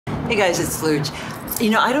Hey guys, it's Looch.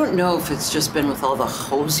 You know, I don't know if it's just been with all the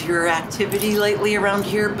Hozier activity lately around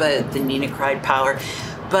here, but the Nina Cried Power.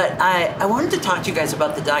 But I wanted to talk to you guys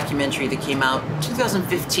about the documentary that came out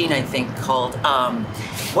 2015, I think, called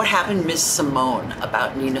What Happened, Miss Simone,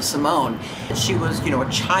 about Nina Simone. She was, you know, a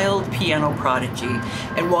child piano prodigy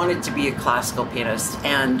and wanted to be a classical pianist,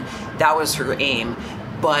 and that was her aim.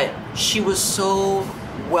 But she was so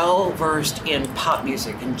well versed in pop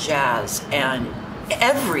music and jazz and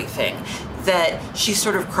everything that she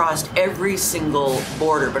sort of crossed every single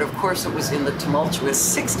border. But of course it was in the tumultuous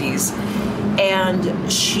 60s. And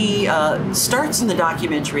she starts in the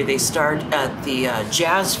documentary, they start at the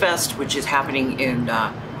Jazz Fest, which is happening in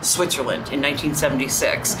Switzerland in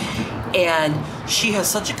 1976. And she has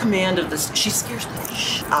such a command of this, she scares the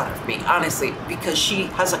shit out of me, honestly, because she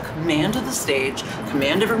has a command of the stage,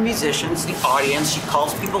 command of her musicians, the audience. She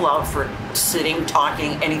calls people out for sitting,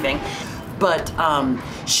 talking, anything. But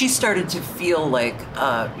she started to feel like,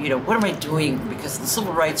 you know, what am I doing? Because the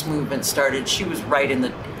civil rights movement started, she was right in the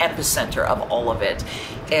epicenter of all of it.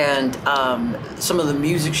 And some of the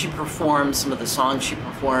music she performed, some of the songs she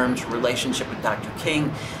performed, her relationship with Dr.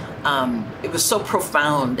 King, it was so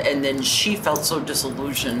profound. And then she felt so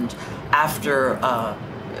disillusioned after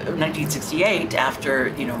 1968, after,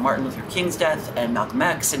 you know, Martin Luther King's death and Malcolm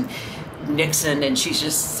X and Nixon, and she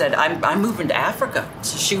just said, I'm moving to Africa.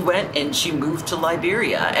 So she went and she moved to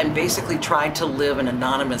Liberia and basically tried to live an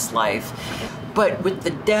anonymous life. But with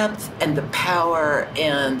the depth and the power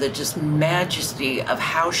and the just majesty of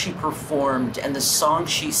how she performed and the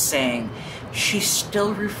songs she sang, she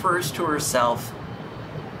still refers to herself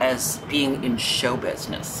as being in show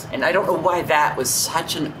business. And I don't know why that was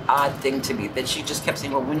such an odd thing to me, that she just kept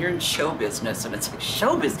saying, well, when you're in show business, and it's like,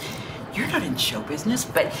 show business? You're not in show business.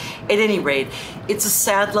 But at any rate, it's a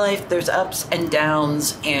sad life. There's ups and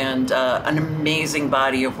downs, and an amazing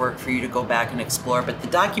body of work for you to go back and explore. But the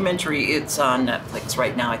documentary, it's on Netflix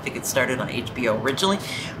right now. I think it started on HBO originally,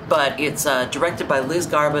 but it's directed by Liz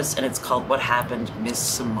Garbus, and it's called What Happened, Miss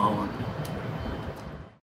Simone.